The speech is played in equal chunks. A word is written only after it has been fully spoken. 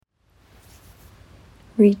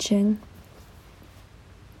Reaching.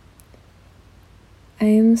 I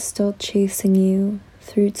am still chasing you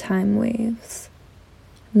through time waves,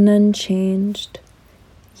 none changed,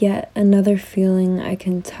 yet another feeling I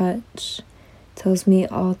can touch tells me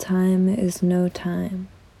all time is no time.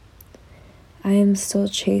 I am still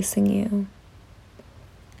chasing you.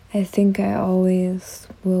 I think I always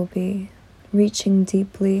will be, reaching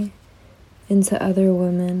deeply into other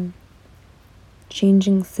women,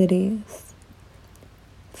 changing cities,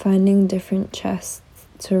 finding different chests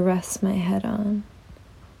to rest my head on,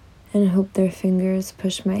 and hope their fingers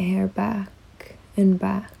push my hair back and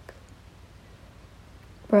back,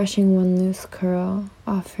 brushing one loose curl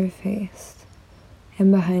off her face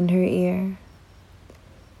and behind her ear,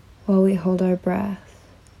 while we hold our breath,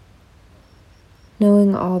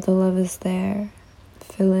 knowing all the love is there,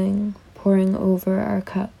 filling, pouring over our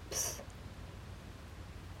cups,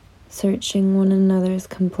 searching one another's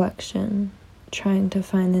complexion, trying to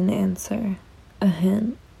find an answer, a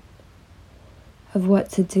hint of what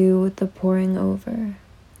to do with the pouring over,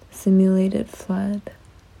 simulated flood.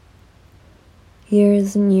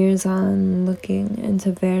 Years and years on, looking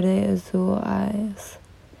into verde azul eyes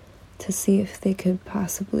to see if they could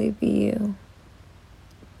possibly be you.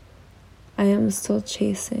 I am still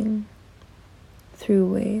chasing through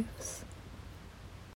waves.